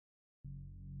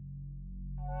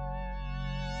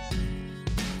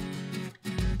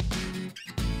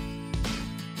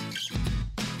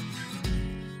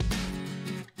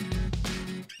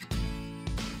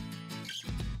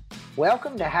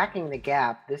Welcome to Hacking the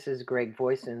Gap. This is Greg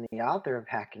Voisin, the author of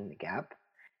Hacking the Gap.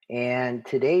 And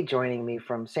today, joining me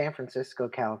from San Francisco,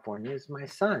 California, is my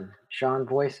son, Sean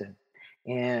Voisin.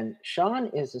 And Sean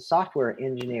is a software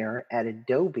engineer at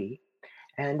Adobe.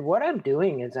 And what I'm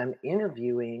doing is I'm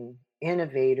interviewing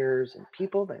innovators and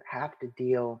people that have to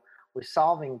deal with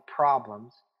solving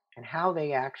problems and how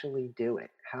they actually do it,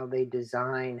 how they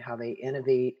design, how they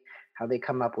innovate, how they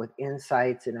come up with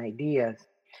insights and ideas.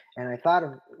 And I thought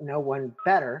of no one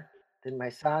better than my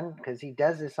son because he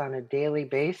does this on a daily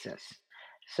basis.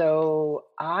 So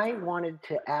I wanted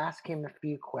to ask him a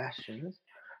few questions.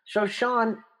 So,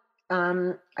 Sean,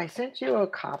 I sent you a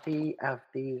copy of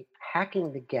the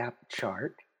Hacking the Gap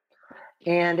chart.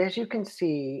 And as you can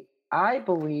see, I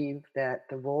believe that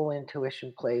the role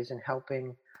intuition plays in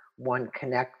helping one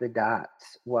connect the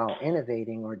dots while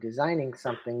innovating or designing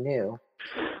something new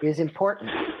is important.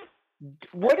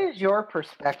 What is your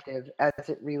perspective as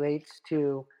it relates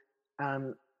to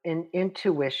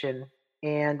intuition,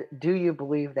 and do you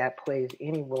believe that plays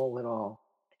any role at all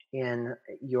in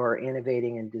your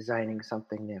innovating and designing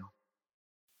something new?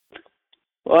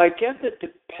 Well, I guess it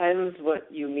depends what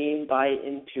you mean by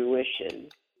intuition.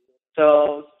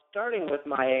 So, starting with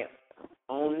my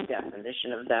own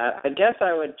definition of that, I guess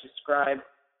I would describe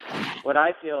what I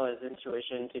feel as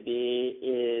intuition to be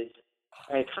is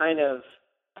a kind of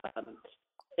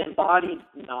embodied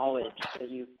knowledge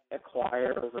that you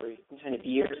acquire over kind of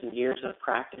years and years of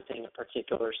practicing a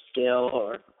particular skill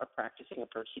or practicing a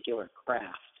particular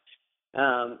craft.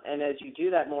 And as you do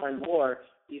that more and more,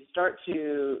 you start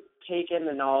to take in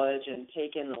the knowledge and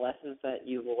take in the lessons that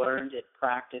you've learned in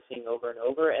practicing over and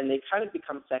over, and they kind of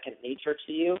become second nature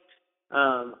to you,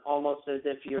 almost as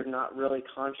if you're not really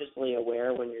consciously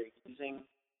aware when you're using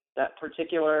that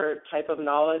particular type of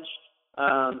knowledge.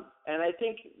 And I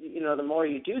think, the more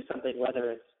you do something, whether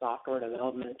it's software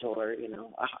development or,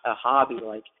 a hobby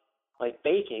like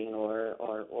baking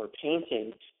or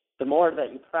painting, the more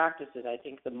that you practice it, I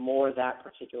think the more that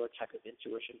particular type of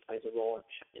intuition plays a role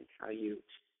in how you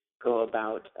go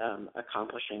about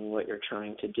accomplishing what you're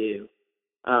trying to do.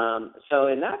 So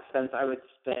in that sense, I would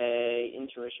say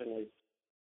intuition is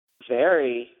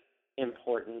very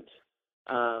important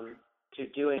to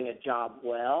doing a job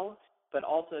well, but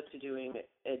also to doing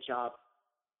a job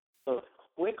both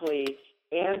quickly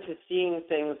and to seeing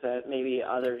things that maybe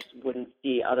others wouldn't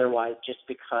see otherwise just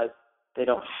because they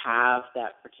don't have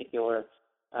that particular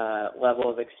level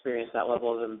of experience, that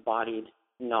level of embodied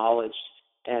knowledge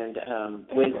and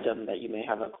wisdom that you may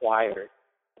have acquired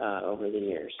over the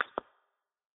years.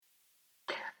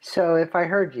 So if I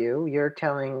heard you, you're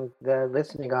telling the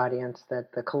listening audience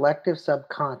that the collective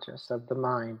subconscious of the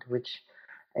mind, which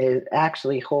it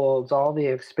actually holds all the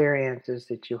experiences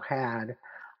that you had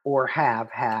or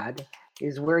have had,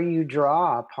 is where you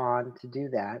draw upon to do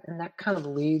that. And that kind of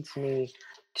leads me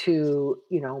to,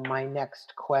 my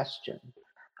next question.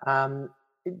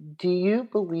 Do you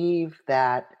believe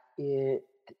that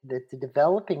that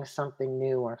developing something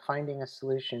new or finding a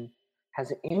solution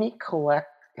has any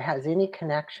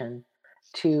connection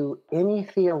to any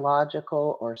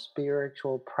theological or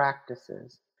spiritual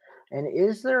practices? And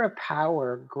is there a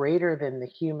power greater than the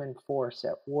human force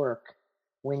at work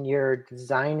when you're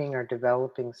designing or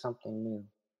developing something new?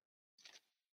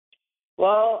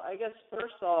 Well, I guess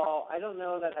first of all, I don't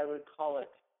know that I would call it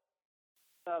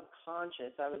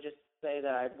subconscious. I would just say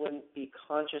that I wouldn't be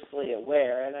consciously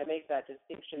aware, and I make that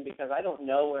distinction because I don't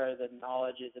know where the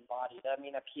knowledge is embodied. I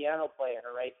mean, a piano player,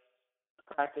 right,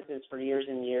 practices for years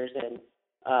and years, and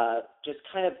just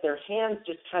kind of their hands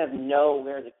just kind of know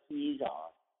where the keys are.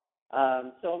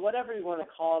 So whatever you want to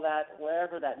call that,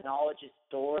 wherever that knowledge is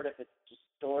stored, if it's just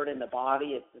stored in the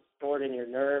body, it's stored in your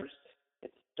nerves,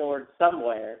 it's stored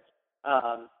somewhere.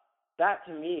 That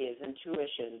to me is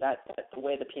intuition. That's the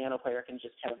way the piano player can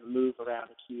just kind of move around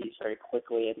the keys very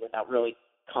quickly and without really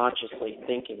consciously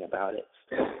thinking about it.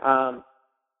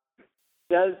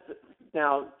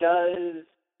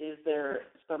 Is there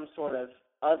some sort of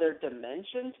other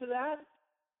dimension to that?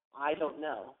 I don't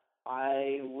know.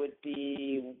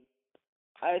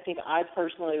 I think I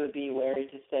personally would be wary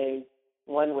to say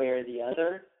one way or the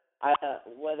other,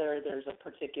 whether there's a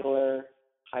particular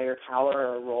higher power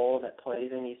or role that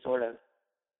plays any sort of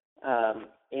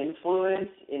influence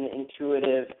in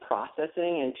intuitive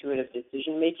processing, intuitive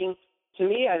decision making. To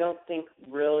me, I don't think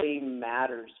really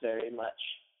matters very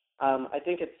much. I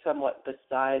think it's somewhat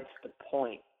besides the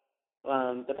point.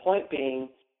 The point being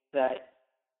that,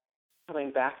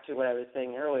 coming back to what I was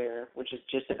saying earlier, which is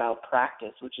just about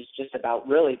practice, which is just about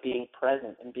really being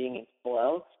present and being in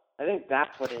flow, I think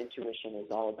that's what intuition is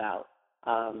all about.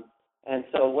 And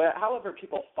so however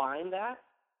people find that,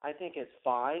 I think is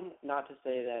fine. Not to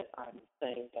say that I'm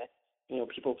saying that,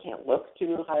 people can't look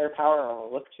to higher power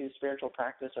or look to spiritual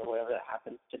practice or whatever that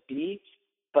happens to be.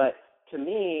 But to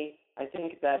me, I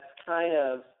think that's kind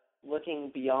of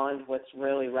looking beyond what's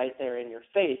really right there in your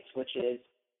face, which is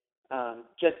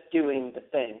just doing the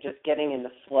thing, just getting in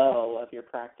the flow of your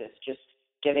practice, just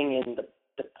getting in the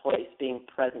place, being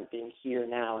present, being here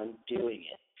now and doing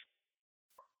it.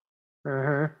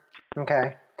 Mm-hmm.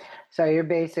 Okay. So you're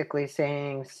basically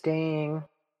saying staying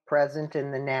present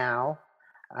in the now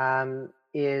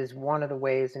is one of the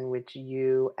ways in which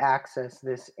you access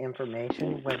this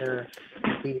information, whether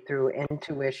it be through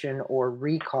intuition or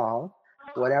recall,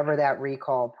 whatever that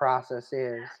recall process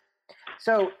is.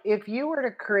 So if you were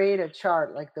to create a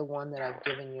chart like the one that I've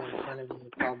given you in front of you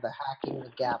called the Hacking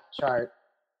the Gap chart,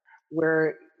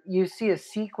 where you see a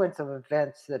sequence of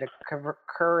events that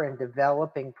occur in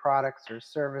developing products or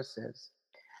services,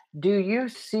 do you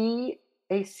see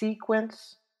a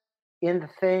sequence in the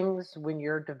things when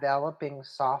you're developing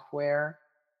software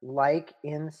like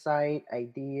insight,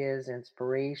 ideas,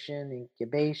 inspiration,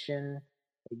 incubation,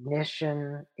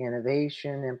 ignition,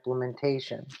 innovation,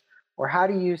 implementation? Or how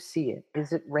do you see it?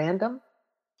 Is it random?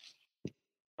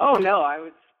 Oh, no,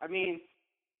 I mean,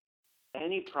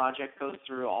 any project goes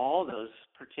through all those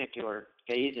particular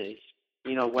phases,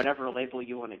 whatever label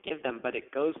you want to give them, but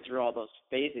it goes through all those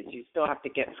phases. You still have to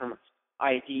get from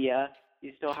idea,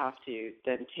 you still have to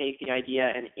then take the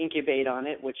idea and incubate on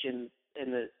it, which in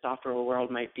the software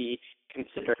world might be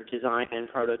considered design and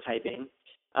prototyping.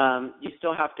 You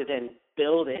still have to then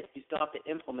build it, you still have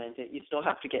to implement it, you still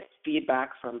have to get feedback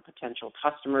from potential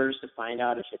customers to find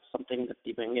out if it's something that's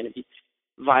even going to be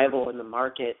viable in the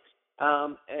market.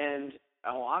 And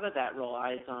a lot of that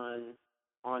relies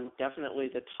on definitely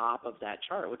the top of that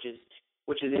chart, which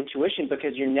is intuition,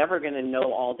 because you're never going to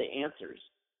know all the answers.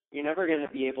 You're never going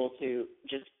to be able to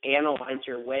just analyze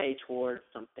your way towards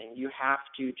something. You have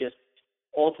to just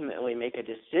ultimately make a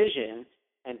decision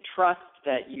and trust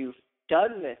that you've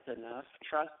done this enough,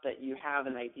 trust that you have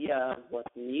an idea of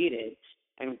what's needed,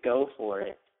 and go for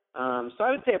it. So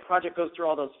I would say a project goes through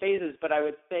all those phases, but I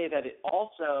would say that it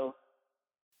also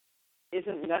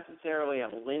isn't necessarily a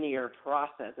linear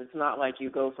process. It's not like you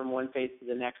go from one phase to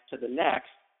the next,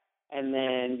 and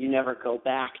then you never go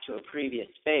back to a previous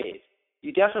phase.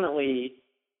 You definitely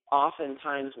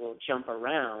oftentimes will jump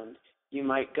around. You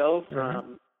might go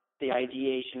from the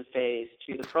ideation phase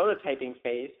to the prototyping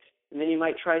phase, and then you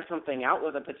might try something out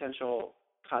with a potential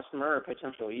customer or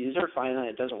potential user, find that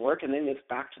it doesn't work, and then it's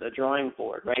back to the drawing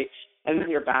board, right? And then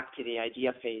you're back to the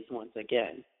idea phase once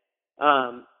again.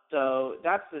 So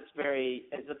that's this very,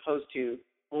 as opposed to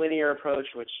linear approach,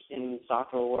 which in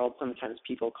software world sometimes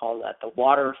people call that the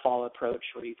waterfall approach,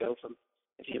 where you go from,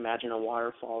 if you imagine a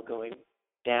waterfall going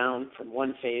down from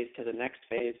one phase to the next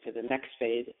phase to the next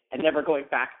phase and never going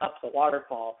back up the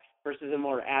waterfall, versus a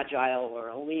more agile or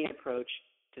a lean approach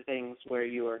to things where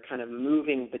you are kind of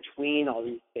moving between all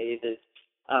these phases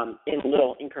in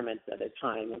little increments at a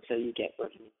time until you get where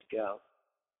you need to go.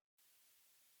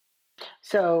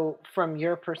 So, from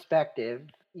your perspective,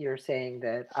 you're saying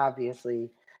that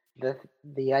obviously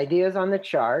the ideas on the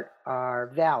chart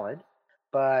are valid,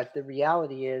 but the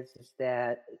reality is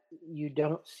that you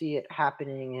don't see it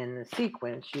happening in a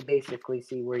sequence. You basically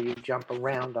see where you jump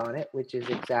around on it, which is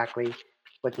exactly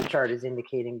what the chart is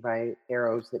indicating by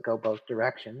arrows that go both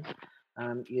directions.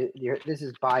 This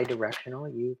is bi-directional.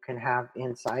 You can have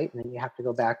insight, and then you have to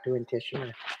go back to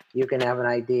intuition. You can have an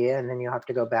idea, and then you have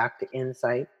to go back to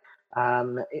insight.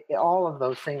 All of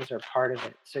those things are part of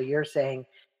it. So you're saying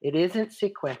it isn't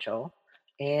sequential,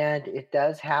 and it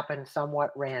does happen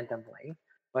somewhat randomly,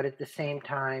 but at the same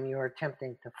time, you're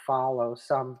attempting to follow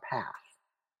some path.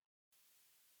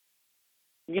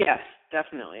 Yes,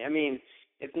 definitely. I mean,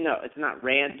 it's not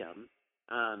random.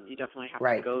 You definitely have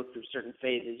to go through certain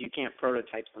phases. You can't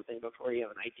prototype something before you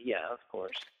have an idea, of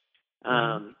course.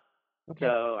 Okay.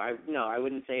 So I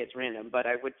wouldn't say it's random, but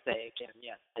I would say again,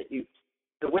 yes, that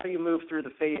the way you move through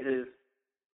the phases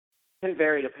can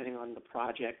vary depending on the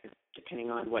project,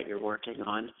 depending on what you're working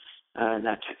on, that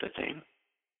type of thing.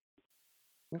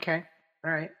 Okay.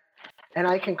 All right. And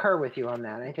I concur with you on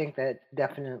that. I think that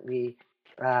definitely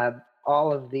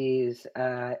all of these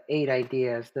 8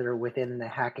 ideas that are within the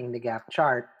Hacking the Gap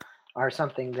chart are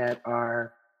something that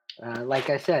are, like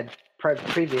I said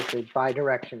previously,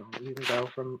 bi-directional. You can go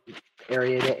from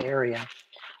area to area.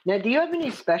 Now, do you have any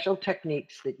special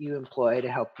techniques that you employ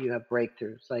to help you have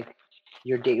breakthroughs, like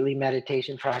your daily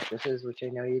meditation practices, which I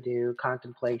know you do,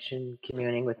 contemplation,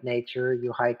 communing with nature,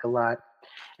 you hike a lot?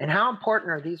 And how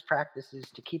important are these practices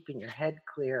to keeping your head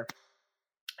clear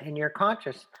and your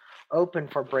conscious open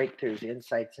for breakthroughs,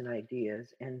 insights, and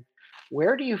ideas. And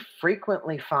where do you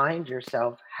frequently find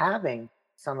yourself having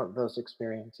some of those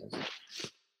experiences?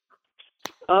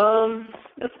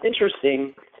 That's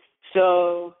interesting.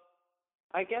 So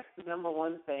I guess the number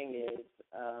one thing is,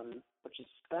 which is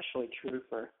especially true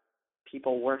for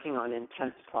people working on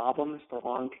intense problems for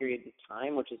long periods of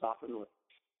time, which is often what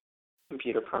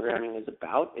computer programming is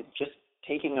about, is just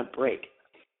taking a break.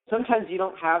 Sometimes you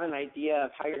don't have an idea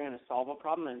of how you're going to solve a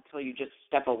problem until you just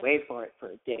step away for it for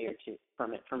a day or two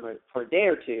for a day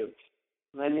or two,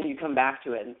 and then you come back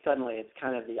to it, and suddenly it's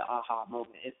kind of the aha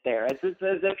moment. It's there. It's as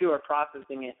if you were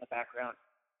processing it in the background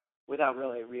without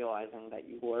really realizing that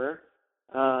you were.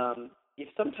 If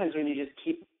sometimes when you just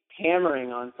keep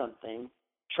hammering on something,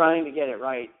 trying to get it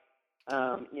right,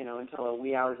 until the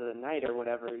wee hours of the night or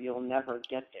whatever, you'll never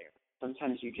get there.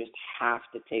 Sometimes you just have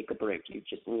to take a break. You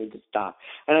just need to stop.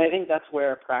 And I think that's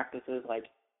where practices like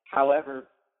however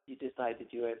you decide to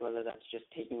do it, whether that's just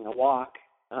taking a walk,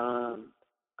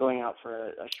 going out for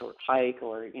a short hike,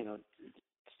 or,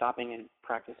 stopping and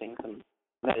practicing some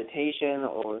meditation,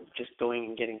 or just going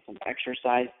and getting some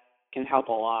exercise, can help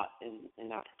a lot in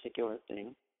that particular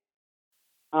thing.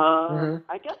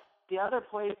 I guess the other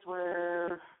place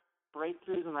where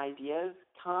breakthroughs and ideas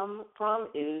come from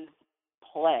is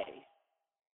play.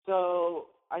 So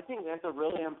I think that's a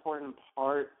really important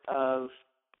part of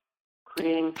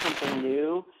creating something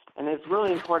new, and it's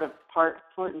really important part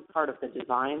of the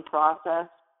design process,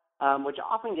 which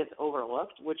often gets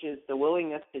overlooked, which is the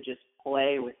willingness to just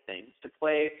play with things, to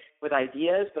play with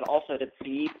ideas, but also to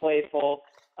be playful,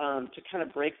 to kind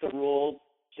of break the rules,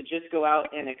 to just go out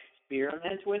and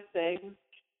experiment with things.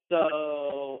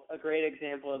 So a great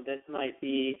example of this might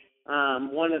be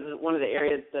one of the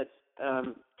areas that's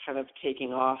kind of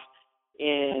taking off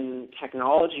in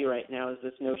technology right now is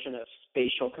this notion of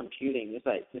spatial computing,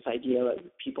 this idea that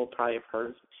people probably have heard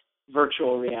of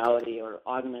virtual reality or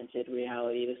augmented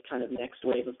reality, this kind of next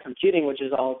wave of computing, which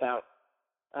is all about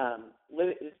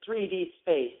 3D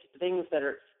space, things that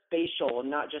are spatial,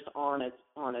 not just on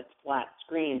its flat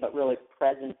screen, but really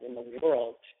present in the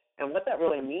world, and what that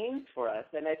really means for us.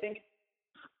 And I think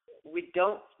we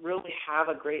don't really have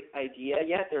a great idea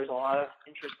yet. There's a lot of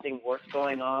interesting work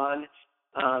going on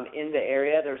in the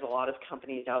area. There's a lot of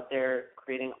companies out there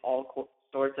creating all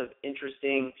sorts of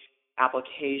interesting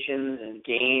applications and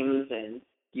games and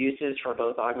uses for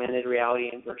both augmented reality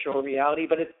and virtual reality,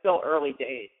 but it's still early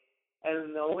days.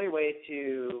 And the only way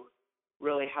to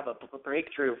really have a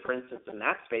breakthrough, for instance, in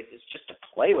that space is just to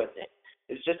play with it.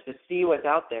 It's just to see what's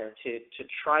out there, to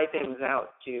try things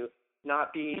out, to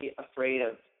not be afraid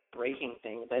of breaking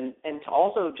things, and to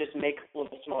also just make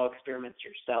little small experiments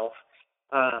yourself,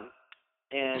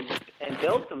 and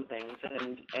build some things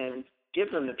and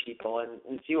give them to people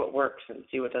and see what works and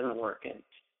see what doesn't work. And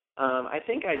I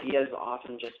think ideas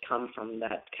often just come from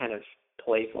that kind of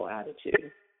playful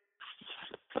attitude.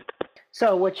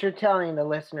 So what you're telling the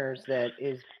listeners that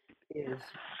is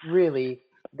really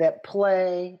that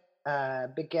play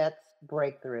begets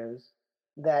breakthroughs,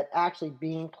 that actually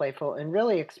being playful and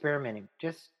really experimenting,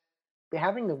 just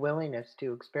having the willingness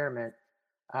to experiment,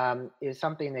 is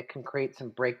something that can create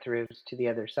some breakthroughs to the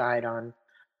other side on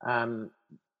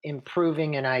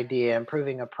improving an idea,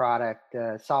 improving a product,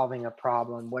 solving a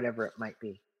problem, whatever it might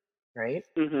be, right?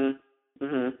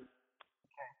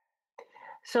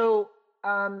 So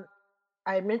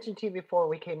I had mentioned to you before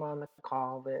we came on the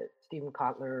call that Stephen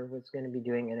Kotler was going to be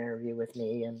doing an interview with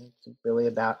me, and it's really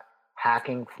about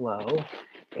hacking flow.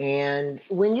 And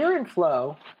when you're in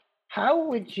flow, how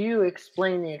would you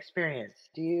explain the experience?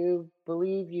 Do you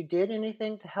believe you did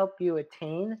anything to help you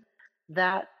attain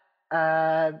that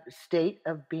state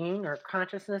of being or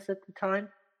consciousness at the time?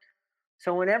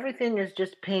 So when everything is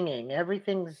just pinging,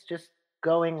 everything's just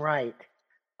going right,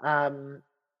 do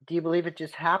you believe it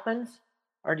just happens?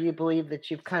 Or do you believe that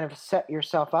you've kind of set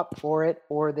yourself up for it,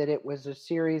 or that it was a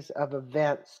series of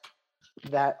events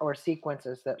that or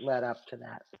sequences that led up to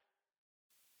that?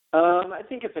 I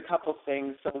think it's a couple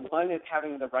things. So one is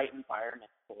having the right environment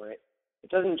for it.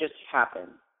 It doesn't just happen.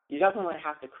 You definitely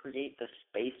have to create the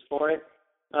space for it.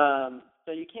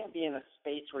 So you can't be in a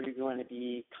space where you're going to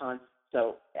be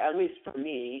so at least for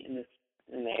me in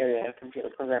the area of computer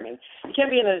programming, you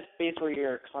can't be in a space where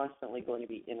you're constantly going to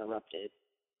be interrupted.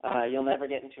 You'll never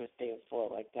get into a state of flow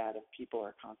like that if people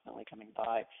are constantly coming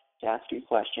by to ask you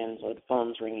questions, or the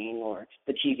phone's ringing, or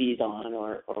the TV's on,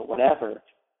 or whatever.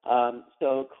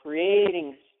 So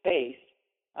creating space,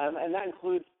 and that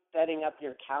includes setting up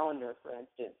your calendar, for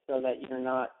instance, so that you're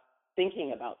not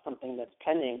thinking about something that's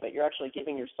pending, but you're actually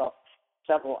giving yourself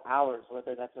several hours,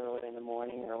 whether that's early in the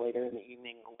morning or later in the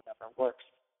evening or whatever works,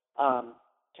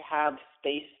 to have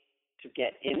space to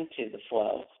get into the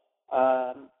flow.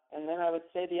 And then I would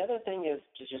say the other thing is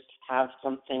to just have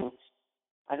something,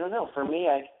 I don't know, for me,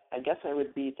 I guess it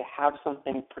would be to have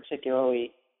something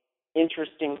particularly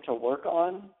interesting to work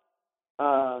on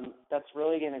that's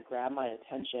really going to grab my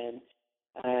attention.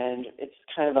 And it's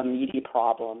kind of a meaty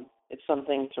problem. It's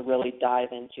something to really dive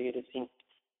into, to sink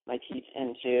my teeth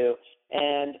into.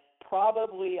 And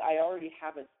probably I already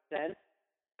have a sense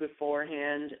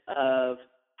beforehand of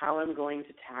how I'm going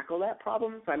to tackle that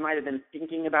problem. So I might have been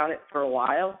thinking about it for a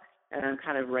while, and I'm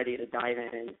kind of ready to dive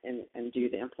in and do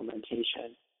the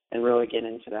implementation and really get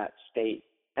into that state.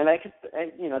 And that could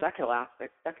last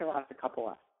a couple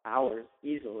of hours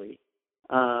easily.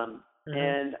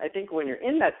 And I think when you're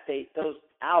in that state, those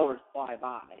hours fly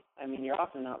by. I mean, you're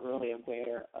often not really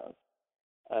aware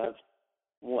of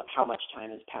how much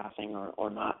time is passing or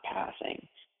not passing.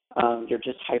 You're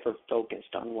just hyper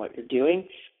focused on what you're doing.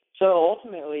 So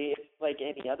ultimately, it's like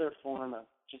any other form of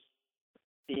just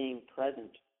being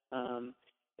present.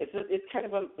 It's kind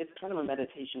of a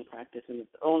meditation practice in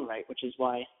its own right, which is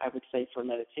why I would say for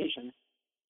meditation,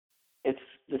 it's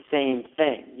the same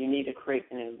thing. You need to create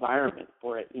an environment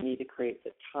for it. You need to create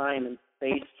the time and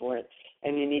space for it,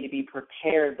 and you need to be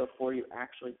prepared before you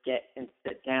actually get and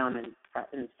sit down and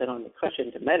sit on the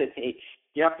cushion to meditate.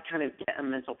 You have to kind of get a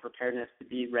mental preparedness to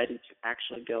be ready to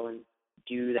actually go and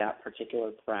do that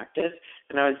particular practice.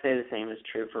 And I would say the same is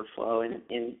true for flow in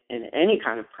any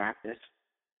kind of practice,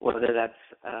 whether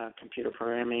that's computer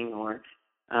programming or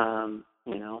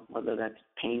whether that's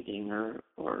painting or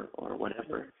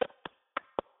whatever.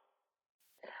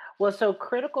 Well, so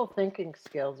critical thinking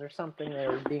skills are something that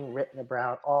are being written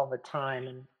about all the time,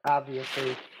 and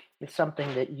obviously it's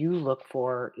something that you look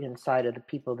for inside of the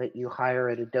people that you hire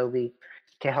at Adobe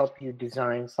to help you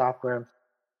design software.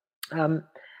 Um,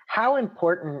 how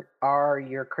important are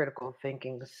your critical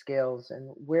thinking skills,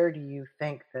 and where do you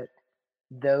think that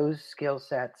those skill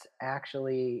sets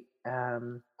actually,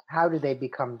 how do they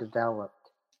become developed?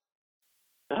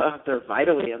 They're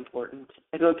vitally important.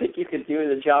 I don't think you could do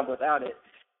the job without it.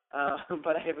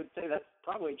 But I would say that's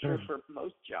probably true for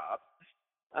most jobs.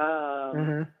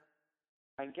 Mm-hmm.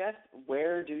 I guess,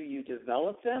 where do you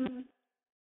develop them?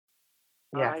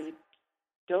 Yes. I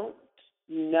don't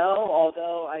know,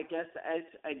 although I guess,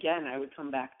 I would come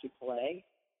back to play.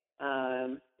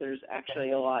 There's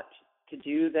actually a lot to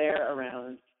do there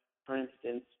around, for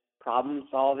instance, problem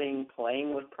solving,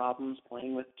 playing with problems,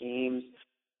 playing with games,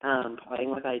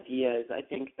 playing with ideas. I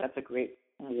think that's a great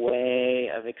way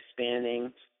of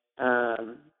expanding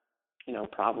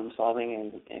problem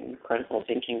solving and critical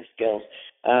thinking skills.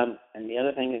 And the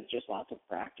other thing is just lots of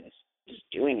practice, just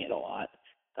doing it a lot.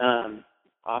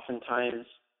 Oftentimes,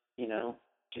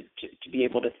 to be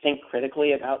able to think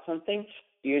critically about something,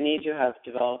 you need to have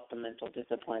developed the mental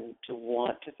discipline to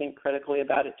want to think critically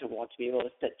about it, to want to be able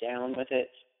to sit down with it,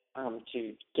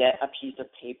 to get a piece of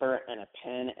paper and a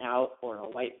pen out, or a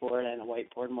whiteboard and a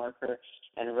whiteboard marker,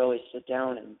 and really sit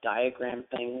down and diagram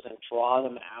things and draw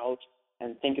them out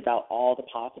and think about all the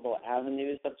possible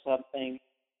avenues of something.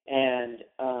 And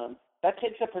that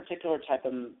takes a particular type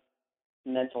of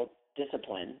mental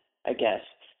discipline, I guess.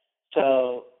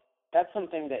 So that's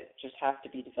something that just has to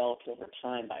be developed over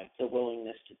time by the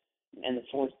willingness and the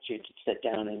fortitude to sit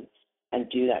down and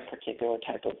do that particular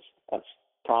type of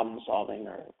problem solving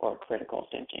or critical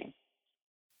thinking.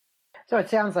 So it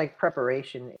sounds like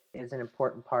preparation is an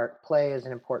important part, play is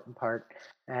an important part,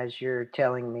 as you're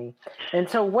telling me. And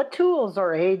so, what tools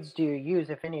or aids do you use,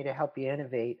 if any, to help you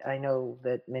innovate? I know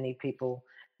that many people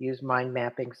use mind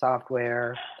mapping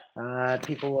software.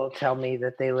 People will tell me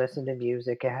that they listen to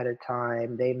music ahead of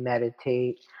time, they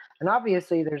meditate. And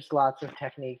obviously, there's lots of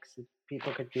techniques that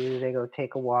people could do. They go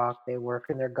take a walk, they work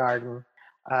in their garden.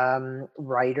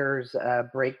 Writers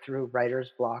break through writer's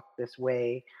block this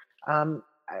way.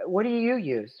 What do you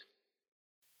use?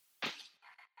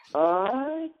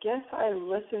 I guess I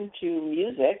listen to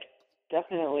music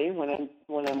definitely when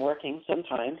I'm working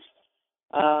sometimes.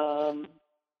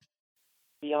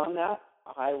 Beyond that,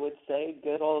 I would say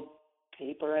good old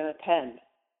paper and a pen.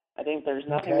 I think there's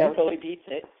nothing that really beats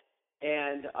it.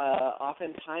 And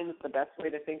oftentimes the best way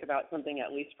to think about something,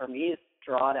 at least for me, is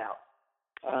draw it out.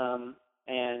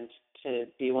 And to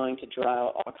be willing to draw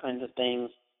out all kinds of things,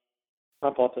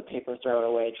 crumple up the paper, throw it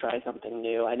away, try something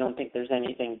new. I don't think there's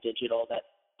anything digital that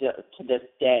to this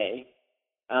day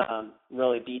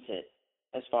really beats it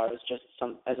as far as just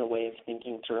as a way of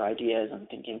thinking through ideas and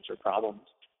thinking through problems.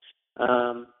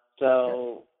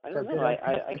 So I don't know.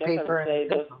 I guess I would say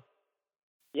those.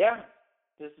 Yeah,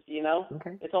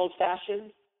 it's old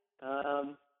fashioned,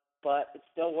 but it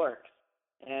still works.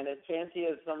 And as fancy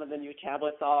as some of the new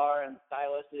tablets are and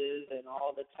styluses and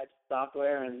all the types of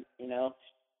software and,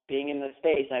 being in the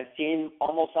space, I've seen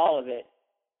almost all of it.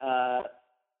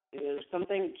 There's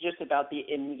something just about the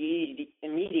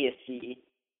immediacy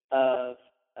of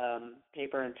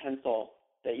paper and pencil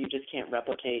that you just can't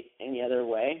replicate any other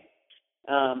way.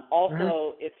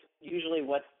 Also, it's usually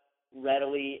what's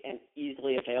readily and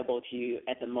easily available to you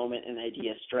at the moment an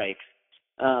idea strikes.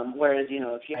 Whereas,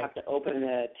 if you have to open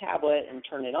a tablet and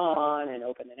turn it on and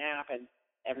open an app and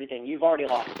everything, you've already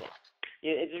lost it.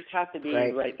 It just has to be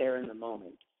right there in the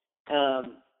moment.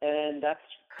 And that's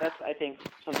I think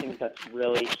something that's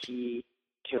really key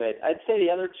to it. I'd say the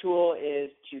other tool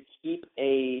is to keep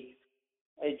a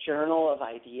journal of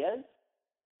ideas.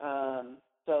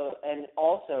 And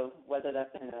also whether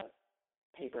that's in a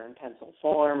paper and pencil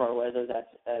form or whether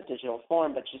that's a digital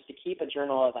form, but just to keep a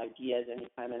journal of ideas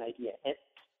anytime an idea hits,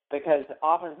 because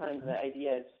oftentimes the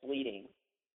idea is fleeting.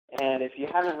 And if you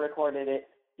haven't recorded it,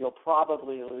 you'll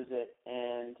probably lose it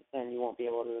and you won't be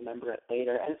able to remember it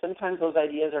later. And sometimes those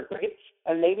ideas are great,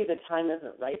 and maybe the time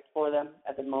isn't right for them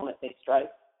at the moment they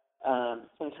strike.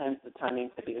 Sometimes the timing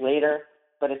could be later,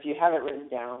 but if you have it written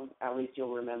down, at least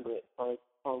you'll remember it for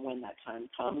when that time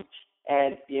comes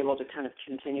and be able to kind of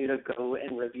continue to go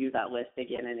and review that list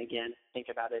again and again, think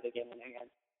about it again and again.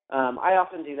 I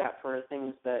often do that for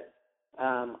things that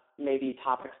maybe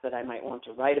topics that I might want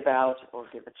to write about or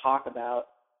give a talk about,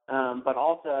 but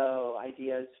also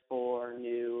ideas for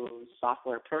new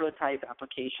software prototype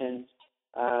applications,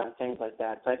 things like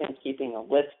that. So I think keeping a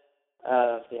list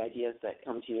of the ideas that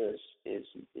come to you is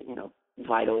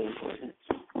vitally important.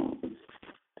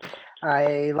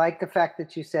 I like the fact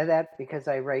that you said that because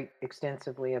I write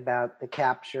extensively about the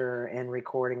capture and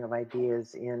recording of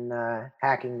ideas in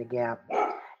Hacking the Gap.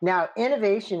 Now,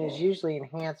 innovation is usually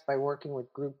enhanced by working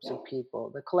with groups of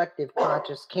people. The collective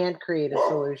conscious can't create a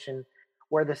solution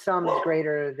where the sum is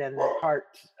greater than the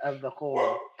parts of the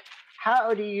whole.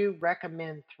 How do you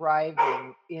recommend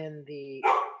thriving in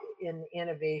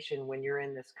innovation when you're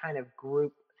in this kind of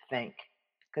group think?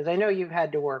 Because I know you've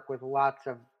had to work with lots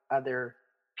of other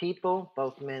people,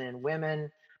 both men and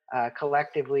women,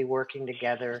 collectively working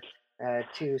together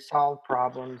to solve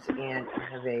problems and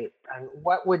innovate.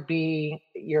 What would be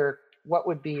your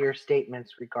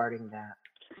statements regarding that?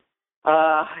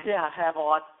 I have a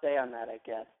lot to say on that, I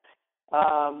guess.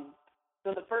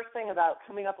 So the first thing about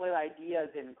coming up with ideas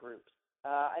in groups,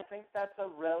 I think that's a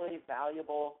really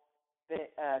valuable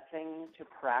thing to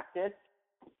practice.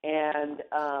 And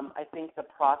I think the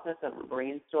process of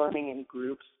brainstorming in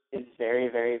groups is very,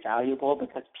 very valuable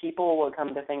because people will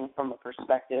come to things from a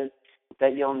perspective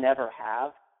that you'll never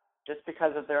have just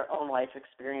because of their own life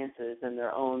experiences and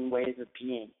their own ways of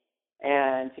being.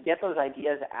 And to get those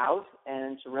ideas out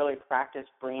and to really practice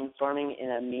brainstorming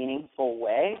in a meaningful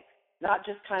way, not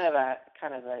just kind of a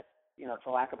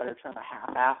for lack of a better term, a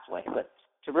half-assed way, but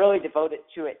to really devote it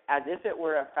to it as if it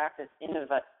were a practice in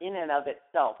and of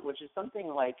itself, which is something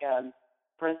like,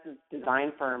 for instance,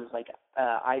 design firms like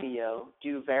IDEO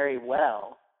do very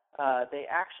well. They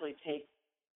actually take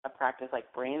a practice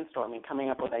like brainstorming, coming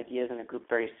up with ideas in a group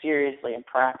very seriously and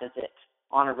practice it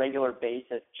on a regular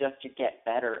basis just to get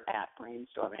better at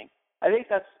brainstorming. I think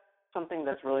that's something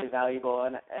that's really valuable,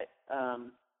 and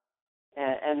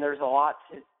there's a lot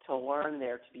to learn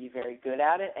there to be very good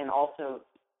at it, and also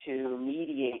to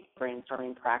mediate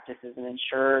brainstorming practices and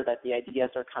ensure that the ideas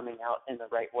are coming out in the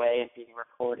right way and being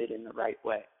recorded in the right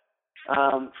way.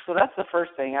 So that's the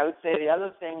first thing. I would say the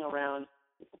other thing around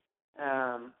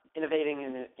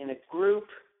innovating in a group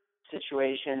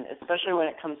situation, especially when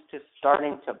it comes to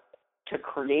starting to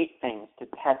create things, to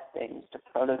test things, to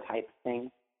prototype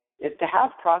things, is to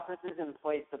have processes in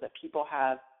place so that people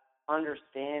have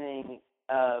understanding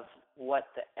of what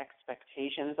the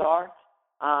expectations are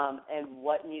and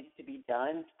what needs to be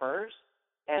done first,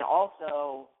 and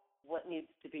also what needs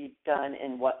to be done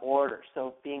in what order.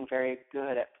 So being very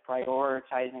good at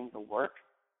prioritizing the work.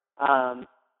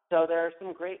 So there are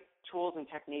some great tools and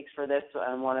techniques for this.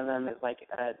 One of them is like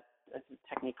a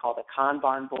technique called a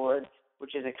Kanban board,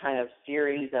 which is a kind of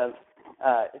series of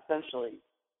essentially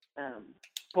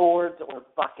boards or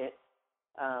buckets.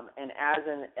 And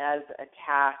as a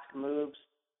task moves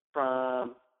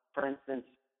from, for instance,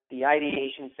 the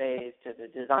ideation phase to the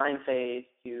design phase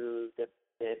to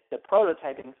the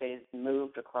prototyping phase,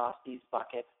 moved across these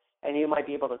buckets, and you might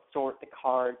be able to sort the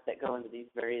cards that go into these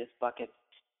various buckets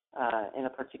in a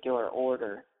particular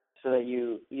order so that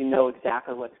you know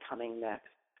exactly what's coming next.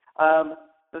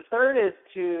 The third is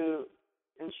to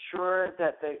ensure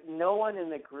that no one in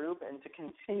the group, and to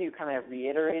continue kind of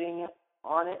reiterating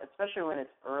on it, especially when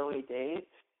it's early days,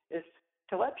 is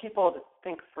to let people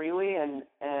think freely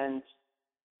and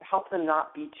help them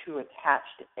not be too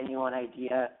attached to any one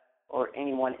idea or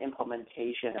any one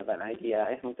implementation of an idea.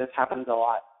 I think this happens a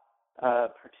lot,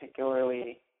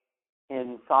 particularly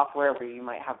in software where you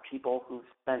might have people who've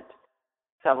spent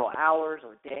several hours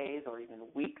or days or even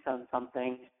weeks on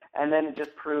something, and then it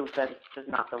just proves that it's just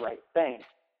not the right thing.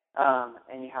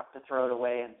 And you have to throw it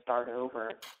away and start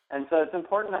over. And so it's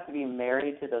important not to be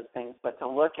married to those things, but to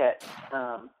look at,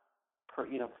 for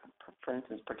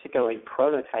instance, particularly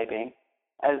prototyping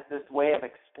as this way of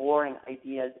exploring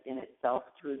ideas in itself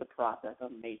through the process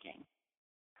of making.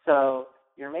 So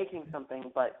you're making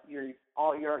something, but you're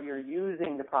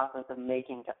using the process of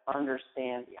making to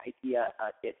understand the idea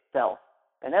itself.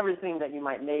 And everything that you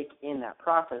might make in that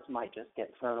process might just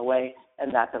get thrown away,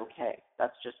 and that's okay.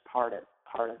 That's just part of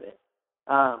it.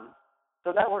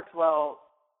 So that works well,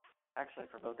 actually,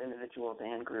 for both individuals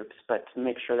and groups, but to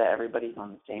make sure that everybody's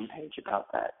on the same page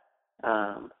about that,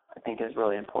 I think is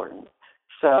really important.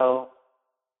 So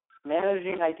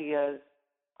managing ideas,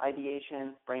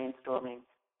 ideation, brainstorming,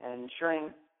 and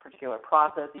ensuring particular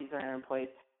processes are in place,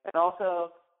 and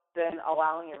also then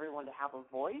allowing everyone to have a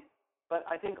voice, but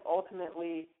I think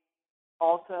ultimately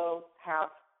also have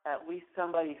at least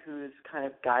somebody who's kind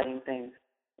of guiding things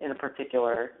in a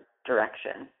particular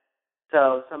direction.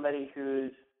 So somebody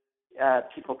who's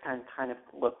people can kind of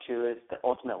look to as the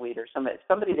ultimate leader,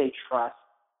 somebody they trust,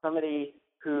 somebody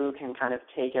who can kind of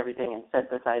take everything and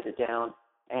synthesize it down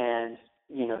and,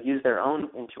 use their own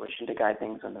intuition to guide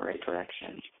things in the right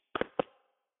direction.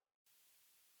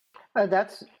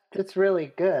 That's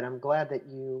really good. I'm glad that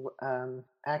you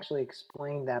actually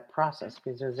explained that process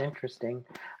because it was interesting.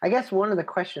 I guess one of the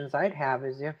questions I'd have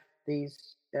is if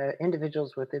these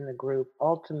individuals within the group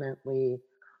ultimately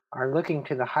are looking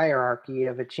to the hierarchy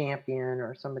of a champion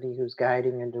or somebody who's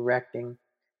guiding and directing,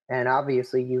 and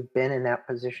obviously you've been in that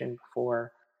position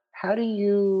before, how do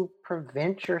you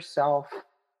prevent yourself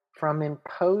from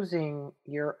imposing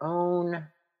your own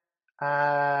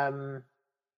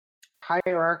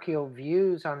hierarchical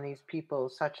views on these people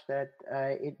such that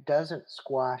it doesn't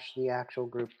squash the actual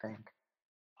groupthink?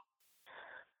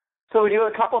 So we do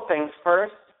a couple things.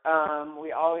 First,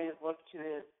 we always look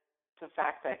to the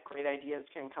fact that great ideas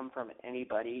can come from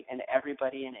anybody, and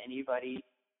everybody and anybody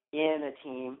in a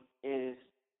team is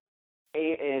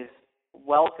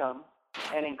welcome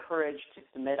and encouraged to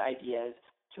submit ideas,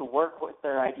 to work with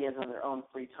their ideas on their own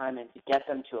free time, and to get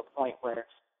them to a point where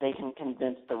they can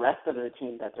convince the rest of the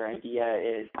team that their idea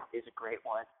is a great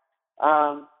one.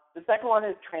 The second one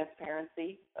is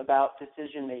transparency about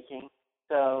decision making.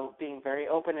 So being very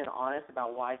open and honest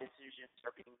about why decisions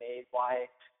are being made, why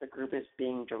the group is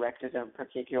being directed in a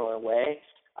particular way,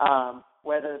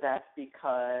 whether that's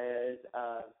because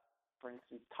of, for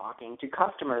instance, talking to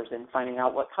customers and finding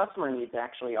out what customer needs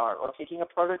actually are, or taking a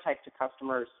prototype to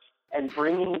customers and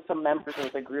bringing some members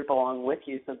of the group along with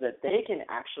you so that they can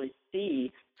actually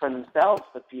see for themselves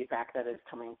the feedback that is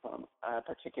coming from a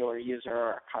particular user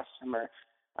or a customer.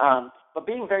 But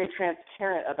being very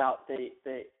transparent about the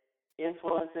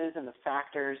influences and the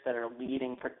factors that are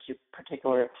leading to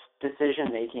particular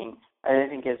decision making, I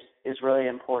think is really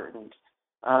important.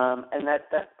 And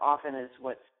that often is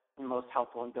what's most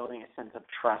helpful in building a sense of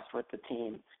trust with the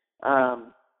team.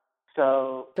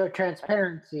 So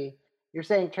transparency. You're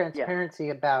saying transparency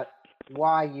yeah. about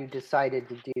why you decided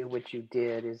to do what you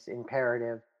did is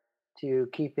imperative to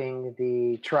keeping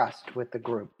the trust with the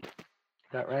group.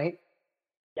 Is that right?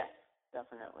 Yes,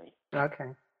 definitely.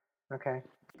 Okay.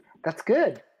 That's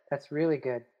good. That's really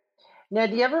good. Now,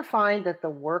 do you ever find that the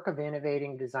work of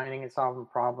innovating, designing, and solving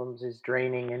problems is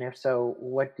draining? And if so,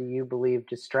 what do you believe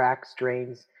distracts,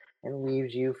 drains, and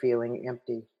leaves you feeling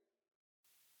empty?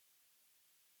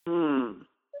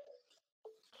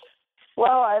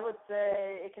 Well, I would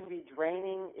say it can be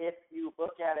draining if you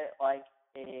look at it like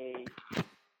a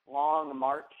long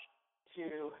march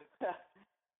to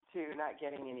to not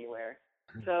getting anywhere.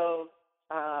 So,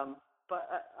 but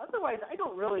otherwise, I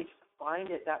don't really find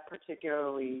it that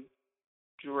particularly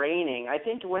draining. I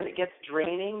think when it gets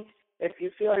draining, if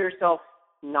you feel yourself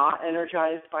not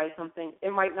energized by something,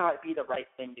 it might not be the right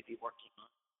thing to be working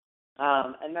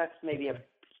on. And that's maybe a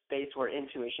space where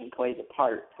intuition plays a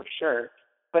part for sure.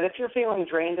 But if you're feeling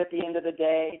drained at the end of the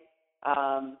day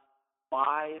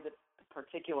by the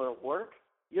particular work,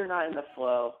 you're not in the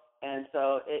flow. And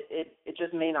so it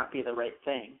just may not be the right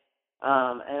thing.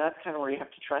 And that's kind of where you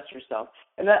have to trust yourself.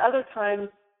 And at other times,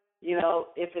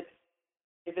 if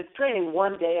it's draining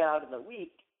one day out of the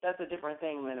week, that's a different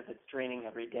thing than if it's draining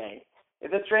every day.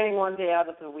 If it's draining one day out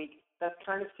of the week, that's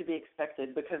kind of to be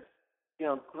expected because,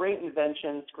 great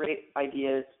inventions, great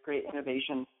ideas, great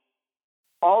innovation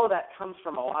all of that comes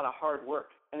from a lot of hard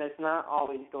work, and it's not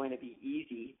always going to be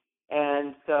easy.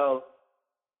 And so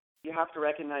you have to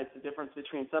recognize the difference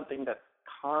between something that's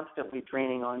constantly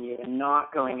draining on you and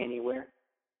not going anywhere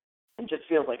and just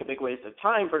feels like a big waste of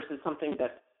time versus something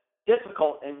that's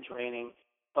difficult and draining,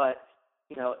 but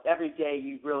every day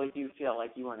you really do feel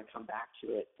like you want to come back to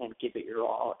it and give it your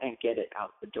all and get it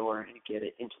out the door and get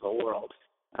it into the world.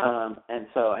 And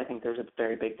so I think there's a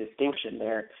very big distinction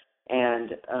there.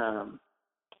 And,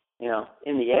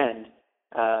 in the end,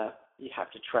 you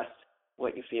have to trust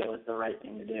what you feel is the right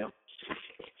thing to do.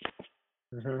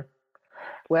 Mm-hmm.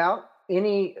 Well,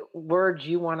 any words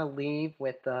you want to leave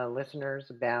with listeners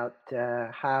about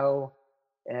how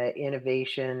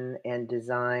innovation and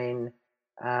design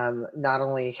not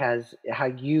only has how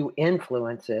you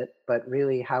influence it, but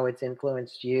really how it's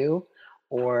influenced you,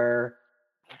 or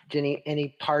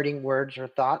any parting words or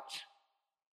thoughts?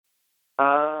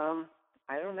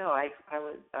 I don't know.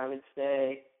 I would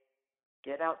say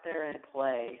get out there and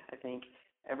play. I think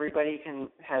everybody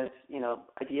has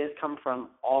ideas come from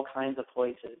all kinds of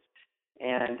places,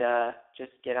 and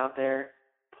just get out there,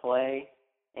 play,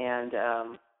 and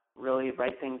really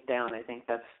write things down. I think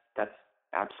that's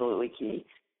absolutely key.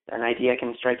 An idea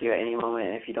can strike you at any moment,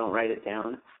 and if you don't write it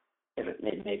down,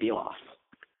 it may be lost.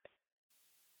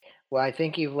 Well, I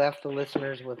think you've left the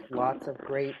listeners with lots of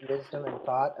great wisdom and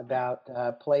thought about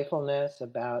playfulness,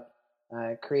 about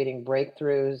creating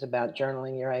breakthroughs, about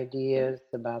journaling your ideas,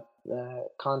 about the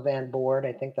Kanban board.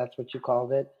 I think that's what you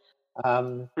called it.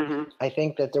 I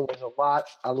think that there was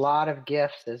a lot of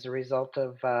gifts as a result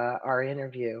of our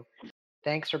interview.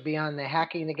 Thanks for being on the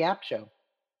Hacking the Gap show.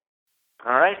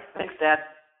 All right. Thanks, Dad.